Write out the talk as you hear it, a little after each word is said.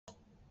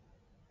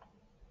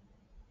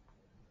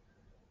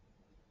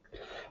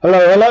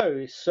Hello,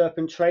 it's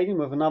Serpent Trading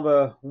with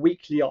another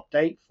weekly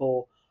update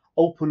for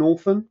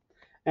ORPHAN,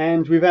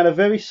 and we've had a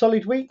very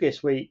solid week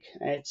this week.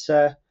 It's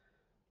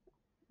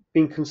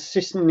been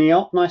consistently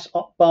up, nice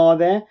up bar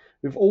there.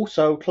 We've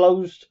also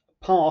closed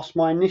past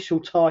my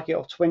initial target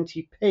of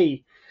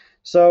 20p.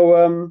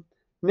 So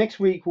next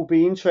week will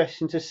be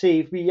interesting to see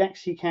if we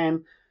actually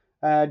can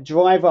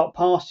drive up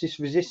past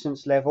this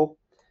resistance level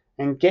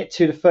and get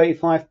to the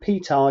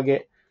 35p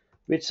target,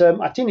 which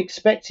I didn't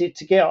expect it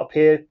to get up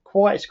here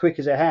quite as quick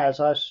as it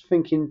has. I was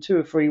thinking 2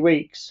 or 3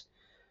 weeks.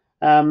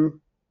 But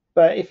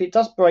if it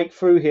does break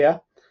through here,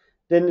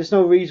 then there's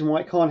no reason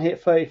why it can't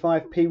hit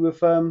 35p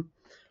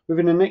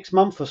within the next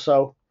month or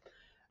so.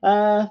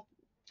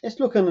 Let's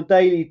look on a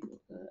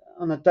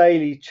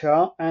daily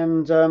chart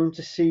and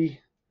to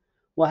see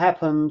what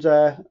happened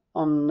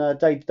on a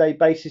day-to-day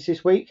basis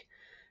this week.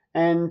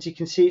 And you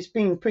can see it's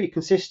been pretty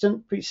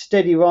consistent, pretty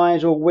steady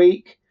rise all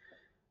week.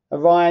 A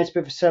rise,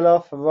 bit of a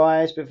sell-off, a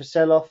rise, bit of a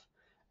sell-off,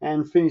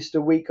 and finished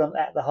the week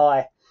at the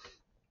high.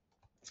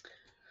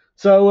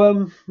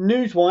 So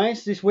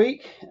news-wise this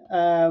week,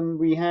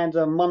 we had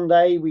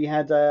Monday, we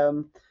had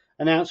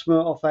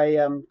announcement of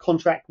a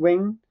contract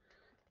win,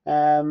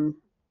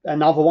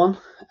 another one,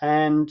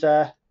 and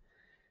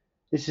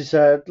this is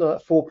a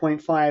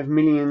 £4.5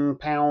 million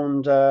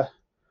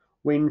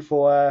win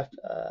for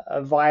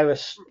a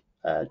virus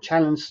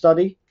challenge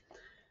study,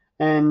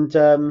 and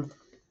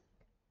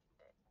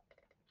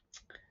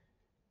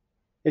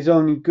there's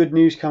only good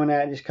news coming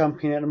out of this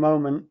company at the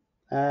moment.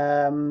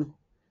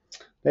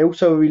 They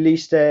also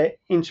released their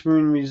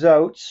interim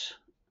results.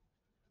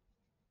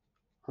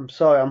 I'm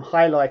sorry, I'm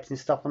highlighting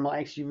stuff. I'm not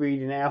actually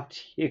reading it out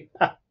to you.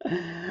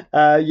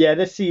 Yeah,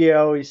 the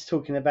CEO is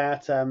talking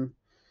about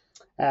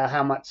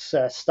how much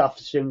stuff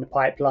is in the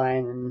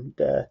pipeline and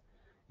the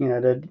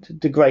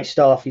great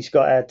staff he's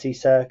got at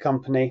his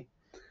company.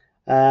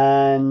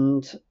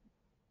 And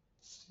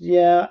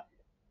yeah,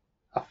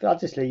 I'll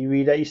just let you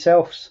read it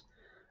yourselves.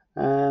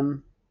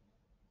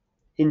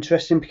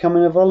 Interested in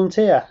becoming a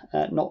volunteer?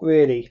 Not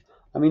really.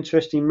 I'm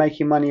interested in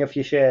making money off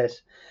your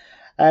shares.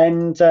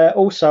 And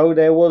also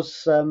there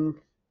was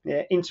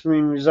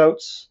interim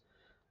results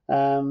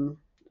for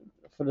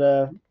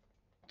the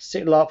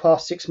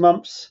past 6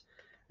 months,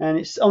 and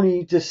it's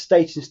only just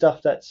stating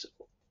stuff that's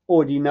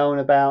already known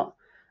about.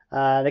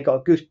 They've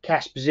got a good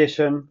cash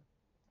position,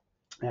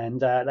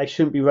 and they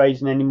shouldn't be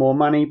raising any more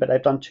money, but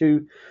they've done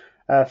 2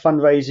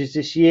 fundraisers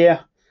this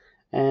year,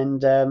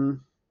 and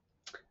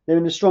they're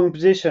in a strong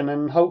position,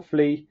 and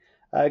hopefully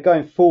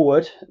going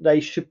forward they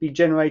should be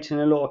generating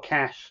a lot of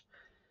cash.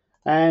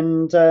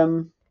 And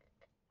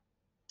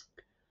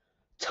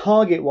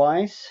target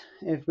wise,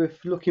 if we're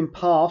looking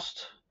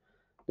past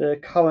the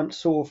current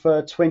sort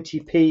of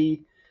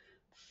 20p,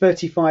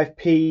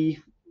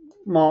 35p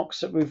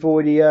marks that we've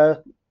already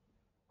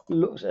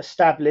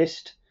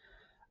established,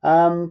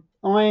 I'm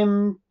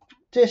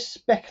just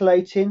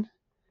speculating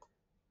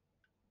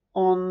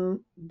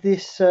on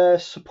this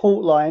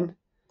support line.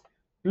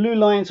 Blue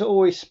lines are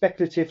always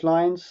speculative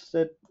lines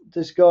that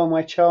just go on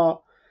my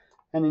chart,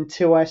 and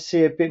until I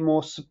see a bit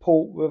more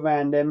support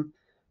around them,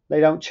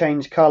 they don't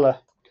change colour.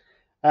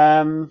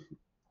 If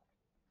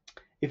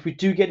we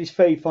do get this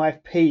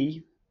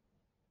 35p,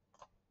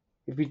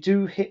 if we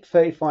do hit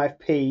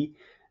 35p,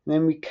 and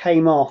then we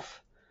came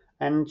off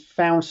and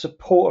found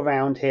support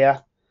around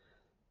here,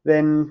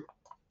 then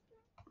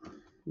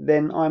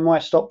I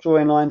might stop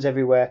drawing lines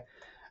everywhere,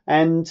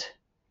 and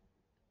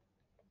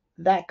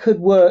that could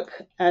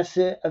work as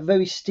a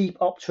very steep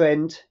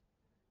uptrend.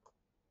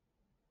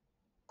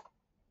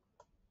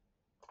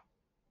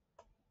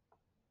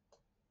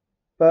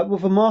 But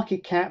with a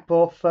market cap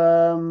of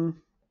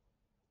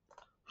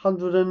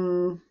 100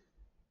 and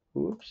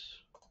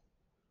whoops,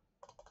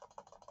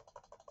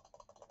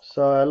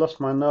 sorry, I lost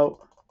my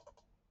note.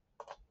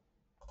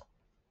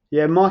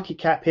 Yeah, market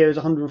cap here is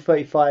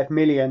 135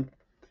 million.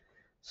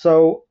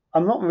 So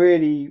I'm not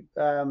really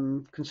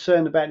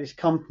concerned about this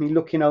company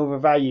looking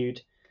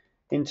overvalued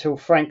until,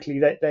 frankly,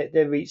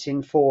 they're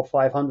reaching 400 or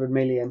 500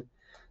 million.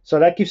 So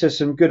that gives us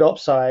some good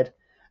upside.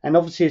 And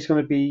obviously it's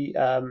going to be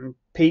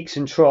peaks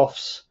and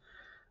troughs.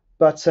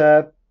 But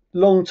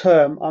long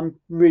term, I'm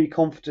really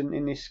confident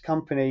in this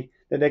company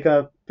that they're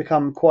going to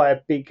become quite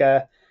a big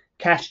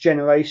cash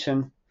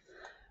generation.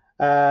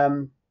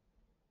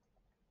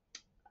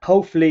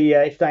 Hopefully,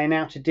 if they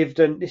announce a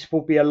dividend, this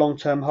will be a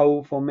long-term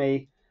hold for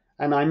me,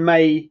 and I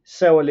may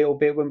sell a little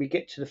bit when we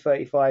get to the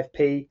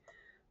 35p.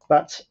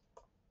 But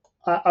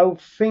I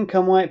think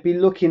I might be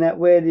looking at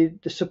where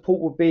the support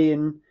will be,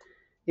 and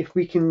if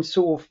we can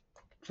sort of,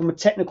 from a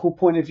technical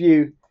point of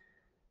view,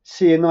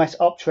 see a nice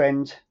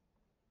uptrend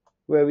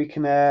where we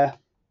can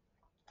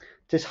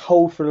just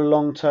hold for the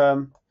long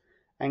term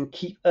and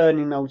keep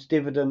earning those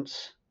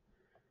dividends.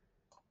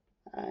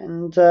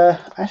 And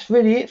that's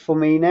really it for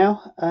me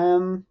now.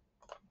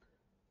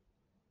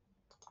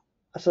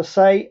 As I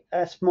say,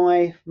 that's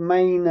my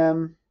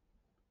main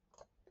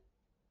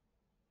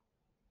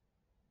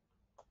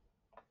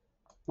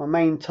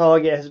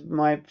target.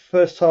 My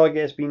first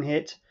target has been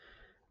hit.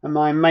 and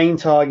my main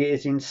target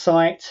is in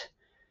sight.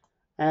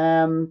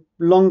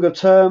 Longer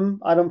term,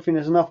 I don't think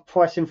there's enough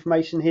price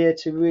information here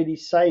to really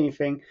say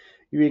anything.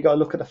 You really got to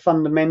look at the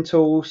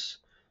fundamentals.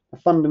 The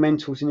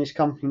fundamentals in this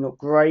company look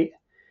great,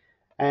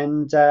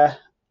 and I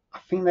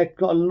think they've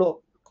got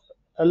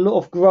a lot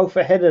of growth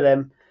ahead of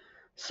them.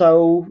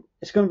 So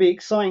it's going to be an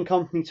exciting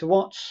company to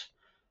watch.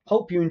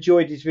 Hope you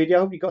enjoyed this video.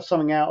 Hope you got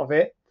something out of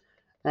it,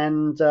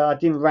 and I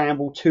didn't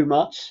ramble too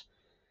much.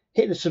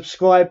 Hit the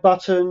subscribe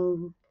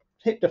button,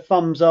 hit the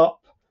thumbs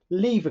up,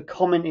 leave a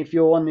comment if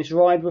you're on this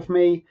ride with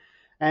me,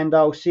 and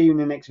I'll see you in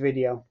the next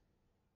video.